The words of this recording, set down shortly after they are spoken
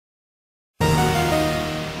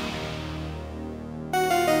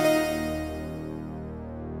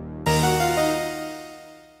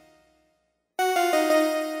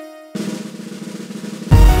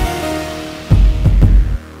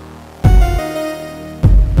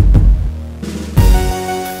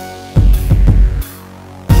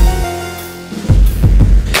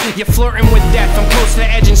You're flirting with death, I'm close to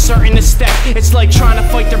the edge and certain to step. It's like trying to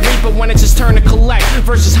fight the reaper when it's his turn to collect,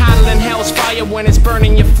 versus hotter than hell's fire when it's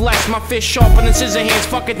burning your flesh. My fist sharper than scissor hands,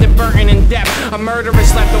 fuck it, they're burning in depth. A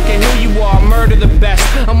murderous left, don't care who you are, murder the best.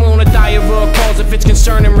 I'm willing to die over a cause if it's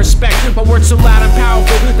concern and respect. My words so loud and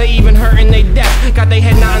powerful, they even hurting they deaf. Got they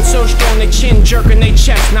head nodding so strong, they chin jerking they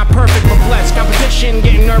chest. Not perfect but blessed, competition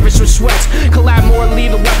getting nervous with sweats. Collab more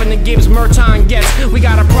lethal weapon the game's Murtaugh gets. We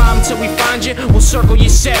got a problem till we find you, we'll circle your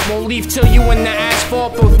set. Won't leave till you in the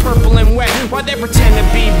asphalt, both purple and wet. Why they pretend to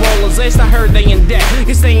be bowlers? Last I heard they in debt.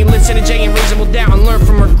 Guess they ain't listen to Jay and reasonable doubt and learn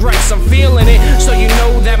from regrets. I'm feeling it, so you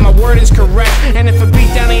know that my word is correct. And if a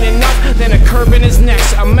beatdown ain't enough, then a curbing is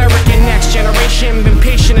next. American next generation, been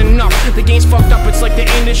patient enough. The game's fucked up, it's like the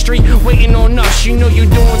industry waiting on us. You know you're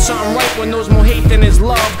doing something right when there's more hate than there's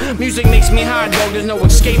love. Music makes me high, dog, there's no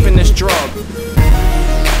escaping this drug.